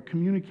are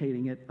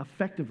communicating it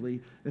effectively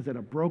is that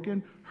a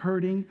broken,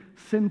 hurting,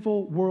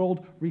 sinful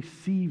world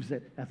receives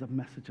it as a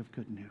message of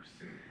good news.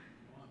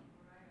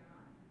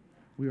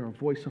 We are a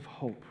voice of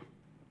hope.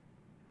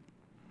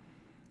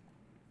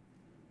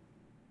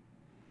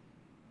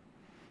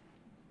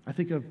 I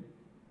think of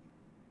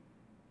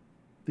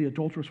the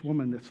adulterous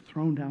woman that's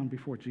thrown down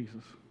before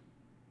Jesus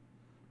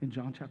in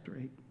John chapter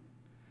 8.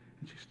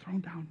 And she's thrown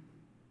down.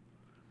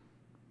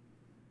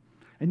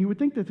 And you would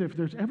think that if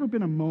there's ever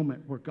been a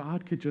moment where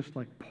God could just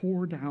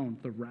pour down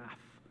the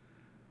wrath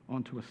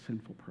onto a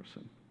sinful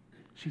person,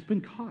 she's been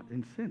caught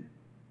in sin.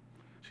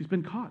 She's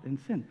been caught in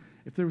sin.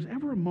 If there was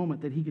ever a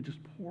moment that he could just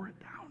pour it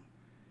down,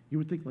 you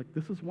would think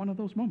this is one of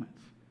those moments.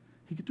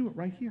 He could do it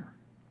right here.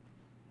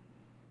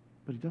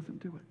 but he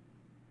doesn't do it.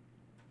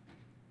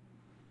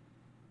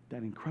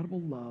 That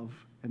incredible love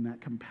and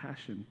that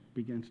compassion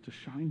begins to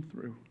shine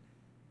through.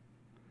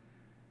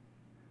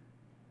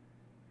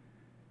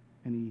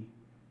 And he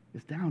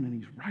is down and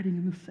he's writing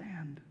in the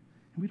sand.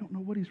 And we don't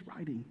know what he's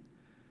writing.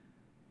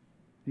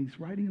 And he's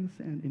writing in the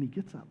sand and he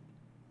gets up.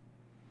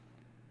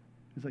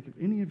 It's like, if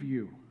any of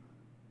you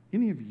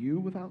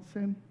without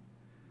sin,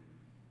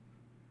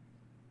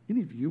 do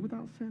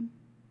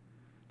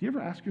you ever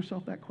ask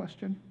yourself that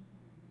question?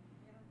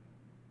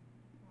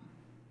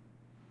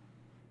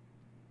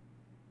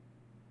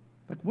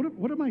 Like,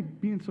 what am I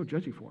being so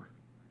judgy for?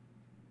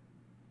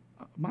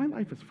 My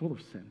life is full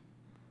of sin.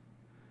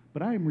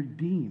 But I am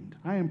redeemed.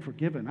 I am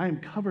forgiven. I am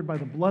covered by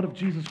the blood of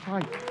Jesus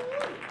Christ.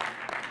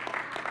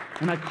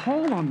 And I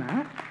call on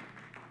that,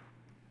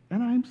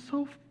 and I'm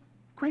so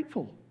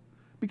grateful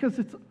because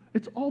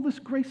it's all this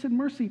grace and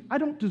mercy. I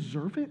don't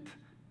deserve it.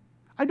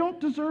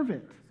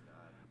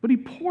 But he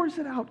pours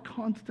it out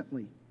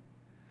constantly.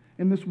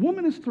 And this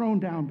woman is thrown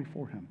down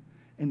before him,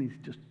 and he's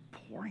just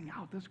pouring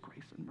out this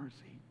grace and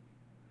mercy.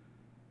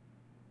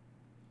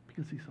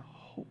 Because he's a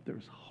hope.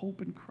 There's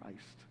hope in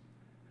Christ.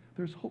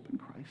 There's hope in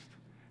Christ.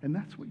 And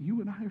that's what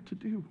you and I are to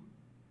do.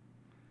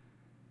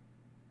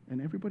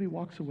 And everybody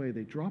walks away.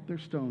 They drop their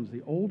stones,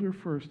 the older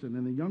first and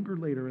then the younger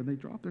later, and they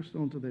drop their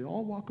stones and they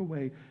all walk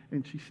away.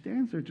 And she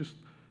stands there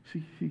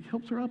he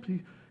helps her up.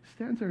 He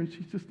stands there and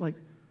she's just like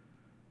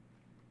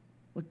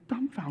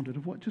dumbfounded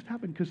of what just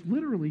happened. Because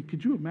literally,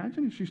 could you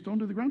imagine if she's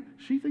stoned to the ground?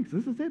 She thinks,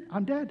 this is it.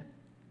 I'm dead.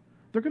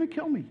 They're going to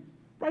kill me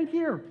right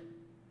here.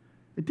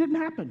 It didn't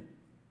happen.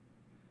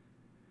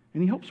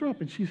 And he helps her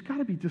up, and she's got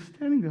to be just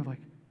standing there like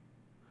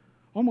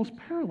almost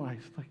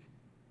paralyzed.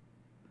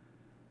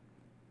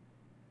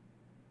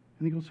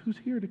 And he goes, who's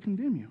here to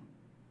condemn you?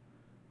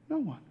 No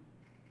one.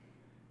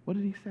 What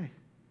did he say?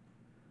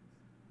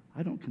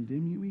 I don't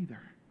condemn you either.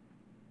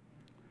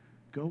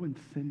 Go and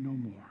sin no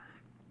more.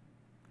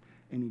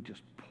 And he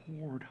just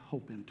poured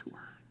hope into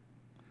her.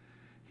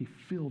 He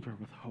filled her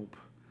with hope.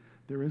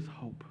 There is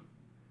hope.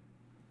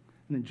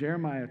 And in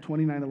Jeremiah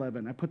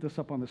 29:11, I put this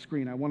up on the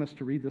screen. I want us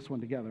to read this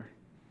one together.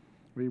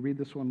 Will you read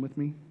this one with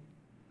me?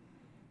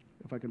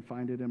 If I can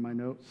find it in my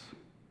notes.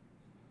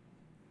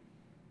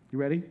 You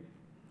ready?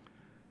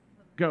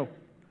 Go.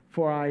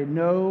 For I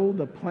know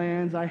the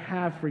plans I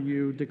have for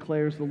you,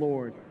 declares the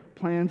Lord.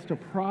 Plans to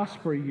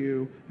prosper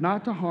you,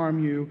 not to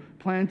harm you.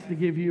 Plans to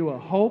give you a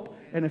hope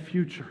and a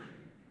future.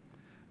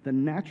 The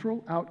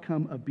natural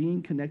outcome of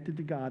being connected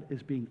to God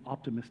is being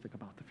optimistic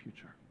about the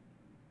future.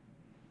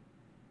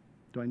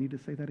 Do I need to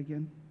say that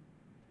again?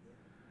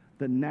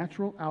 The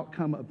natural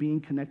outcome of being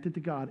connected to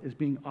God is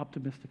being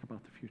optimistic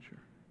about the future.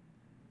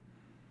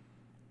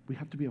 We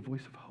have to be a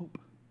voice of hope.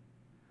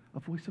 A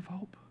voice of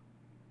hope.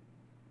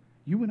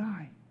 You and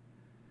I.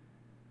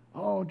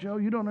 Oh, Joe,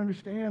 you don't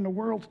understand. The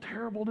world's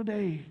terrible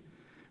today.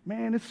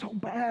 Man, it's so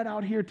bad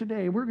out here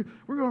today. We're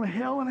going to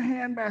hell in a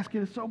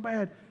handbasket. It's so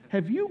bad.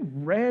 Have you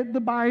read the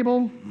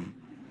Bible?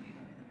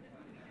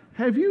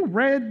 Have you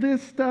read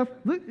this stuff?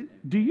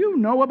 Do you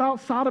know about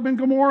Sodom and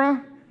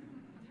Gomorrah?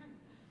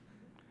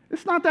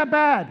 It's not that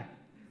bad.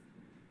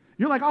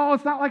 You're like, oh,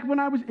 it's not like when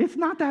it's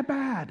not that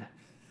bad.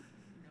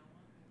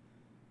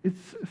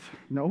 It's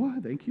Noah,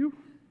 thank you.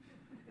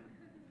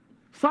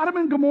 Sodom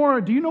and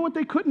Gomorrah, do you know what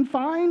they couldn't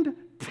find?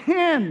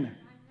 10.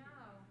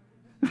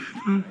 I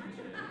know.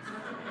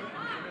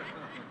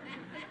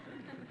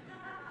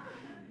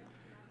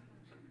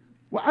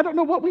 Well, I don't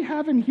know what we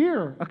have in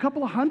here. A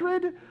couple of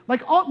hundred?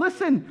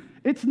 Listen,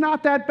 it's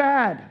not that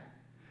bad.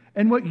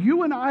 And what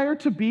you and I are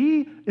to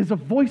be is a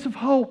voice of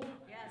hope.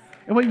 Yes.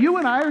 And what you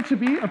and I are to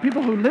be are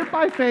people who live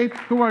by faith,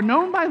 who are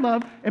known by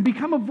love, and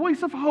become a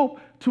voice of hope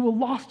to a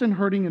lost and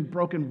hurting and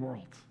broken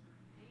world.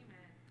 Amen.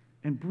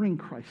 And bring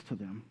Christ to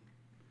them.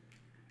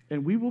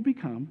 And we will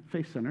become,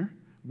 Faith Center,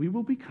 we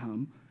will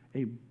become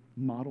a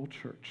model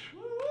church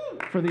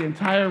for the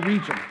entire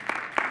region.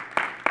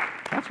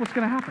 That's what's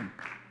going to happen.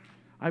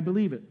 I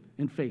believe it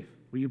in faith.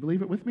 Will you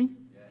believe it with me?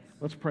 Yes.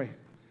 Let's pray.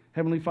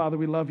 Heavenly Father,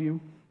 we love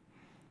you.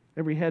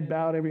 Every head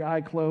bowed, every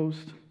eye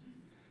closed.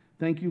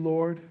 Thank you,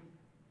 Lord.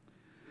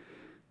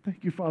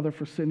 Thank you, Father,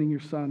 for sending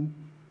your Son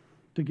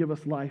to give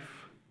us life,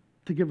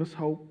 to give us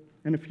hope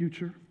and a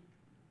future.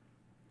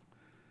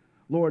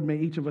 Lord, may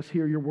each of us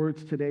hear your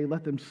words today.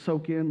 Let them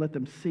soak in, let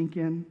them sink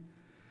in.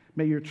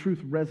 May your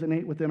truth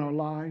resonate within our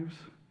lives.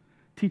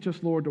 Teach us,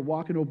 Lord, to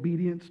walk in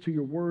obedience to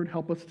your word.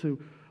 Help us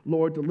to,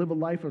 Lord, to live a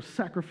life of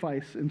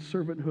sacrifice and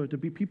servanthood, to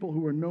be people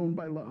who are known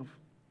by love.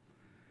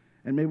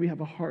 And may we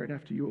have a heart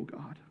after you, O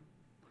God,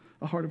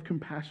 a heart of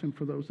compassion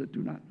for those that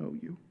do not know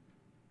you.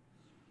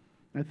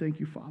 I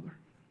thank you, Father.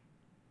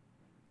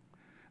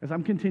 As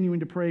I'm continuing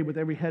to pray with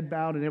every head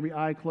bowed and every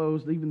eye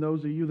closed, even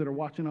those of you that are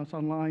watching us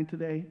online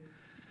today,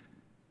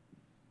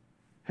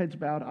 heads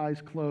bowed,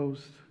 eyes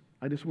closed,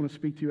 I just want to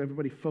speak to you.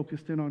 Everybody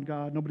focused in on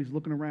God. Nobody's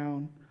looking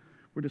around.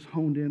 We're just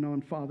honed in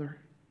on Father.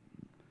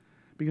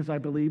 Because I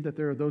believe that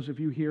there are those of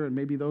you here and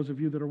maybe those of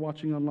you that are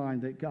watching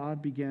online that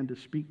God began to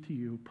speak to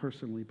you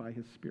personally by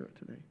his Spirit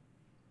today.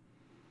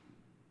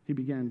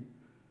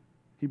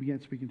 He began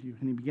speaking to you.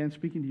 And he began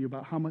speaking to you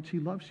about how much he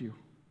loves you.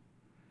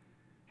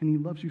 And he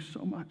loves you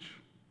so much.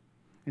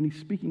 And he's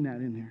speaking that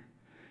in here.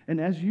 And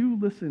as you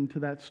listen to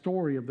that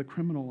story of the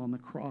criminal on the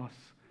cross,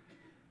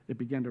 it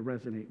began to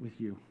resonate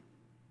with you.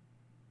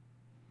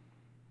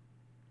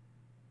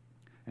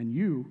 And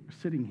you are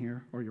sitting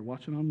here, or you're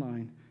watching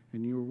online,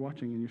 and you were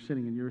watching, and you're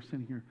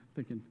sitting here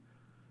thinking,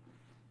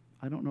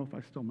 I don't know if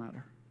I still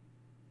matter.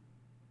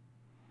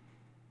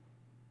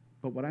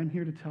 But what I'm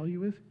here to tell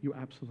you is, you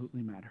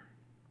absolutely matter.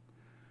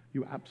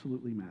 You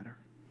absolutely matter.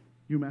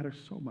 You matter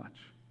so much.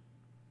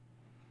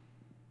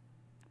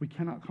 We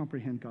cannot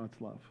comprehend God's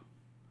love.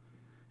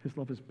 His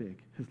love is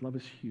big. His love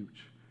is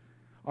huge.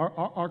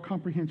 Our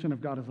comprehension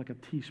of God is like a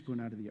teaspoon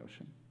out of the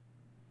ocean.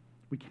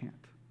 We can't.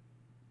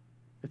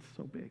 It's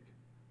so big.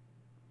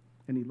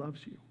 And he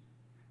loves you.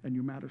 And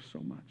you matter so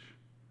much.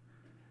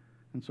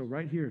 And so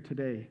right here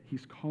today,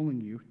 he's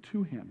calling you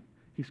to him.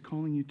 He's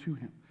calling you to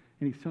him.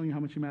 And he's telling you how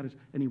much he matters.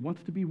 And he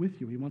wants to be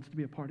with you. He wants to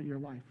be a part of your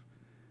life.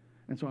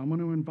 And so I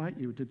want to invite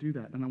you to do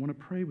that. And I want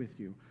to pray with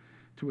you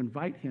to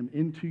invite him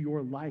into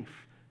your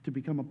life, to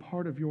become a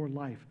part of your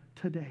life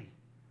today.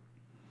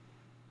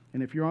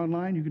 And if you're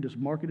online, you can just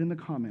mark it in the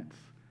comments.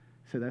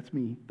 Say, that's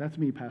me,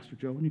 Pastor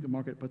Joe, and you can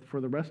mark it. But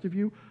for the rest of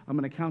you, I'm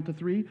going to count to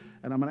 3,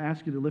 and I'm going to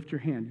ask you to lift your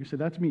hand. You say,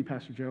 that's me,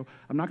 Pastor Joe.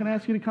 I'm not going to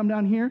ask you to come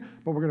down here,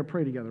 but we're going to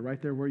pray together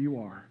right there where you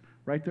are.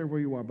 Right there where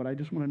you are. But I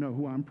just want to know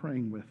who I'm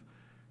praying with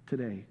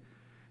today.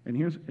 And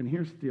here's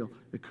the deal.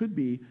 It could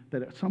be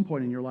that at some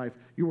point in your life,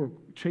 you were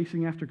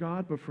chasing after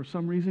God, but for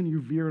some reason you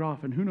veered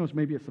off. And who knows,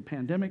 maybe it's the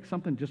pandemic,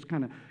 something just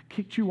kind of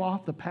kicked you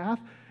off the path,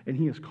 and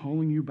he is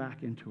calling you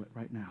back into it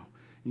right now.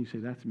 And you say,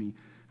 that's me.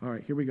 All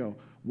right, here we go.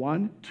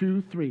 1,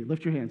 2, 3.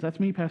 Lift your hands. That's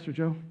me, Pastor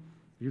Joe.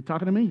 You're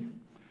talking to me.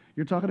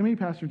 You're talking to me,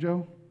 Pastor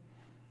Joe.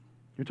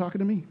 You're talking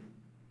to me.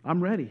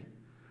 I'm ready.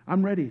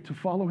 I'm ready to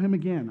follow him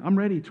again. I'm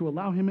ready to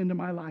allow him into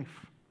my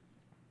life.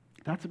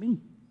 That's me.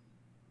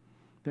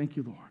 Thank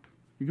you, Lord.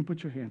 You can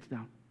put your hands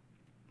down.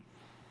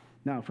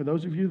 Now, for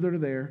those of you that are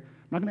there,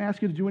 I'm not going to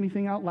ask you to do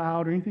anything out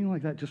loud or anything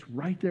like that. Just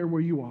right there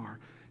where you are.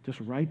 Just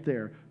right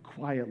there,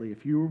 quietly.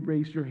 If you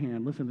raised your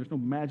hand, listen, there's no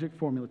magic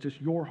formula. It's just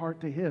your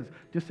heart to his.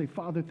 Just say,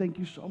 Father, thank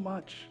you so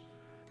much.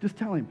 Just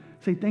tell him.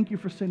 Say, thank you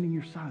for sending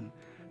your son.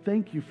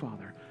 Thank you,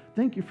 Father.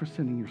 Thank you for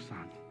sending your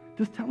son.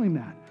 Just tell him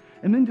that.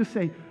 And then just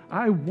say,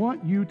 I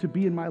want you to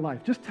be in my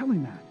life. Just tell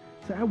him that.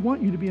 Say, I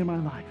want you to be in my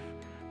life.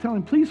 Tell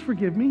him, please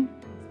forgive me.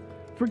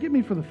 Forgive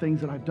me for the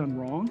things that I've done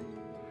wrong,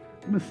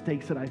 the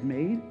mistakes that I've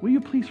made. Will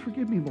you please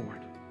forgive me, Lord?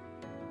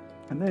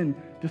 And then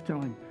just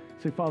tell him,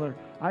 say, Father,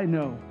 I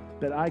know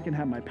that I can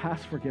have my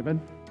past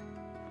forgiven.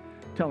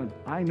 Tell him,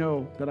 I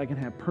know that I can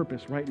have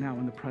purpose right now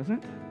in the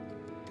present,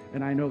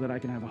 and I know that I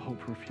can have a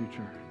hope for a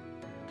future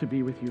to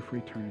be with you for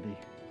eternity.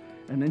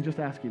 And then just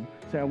ask him,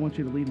 say, I want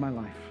you to lead my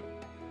life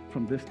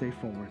from this day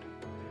forward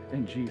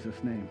in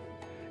Jesus' name.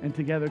 And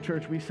together,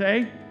 church, we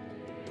say,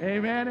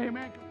 amen,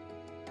 amen.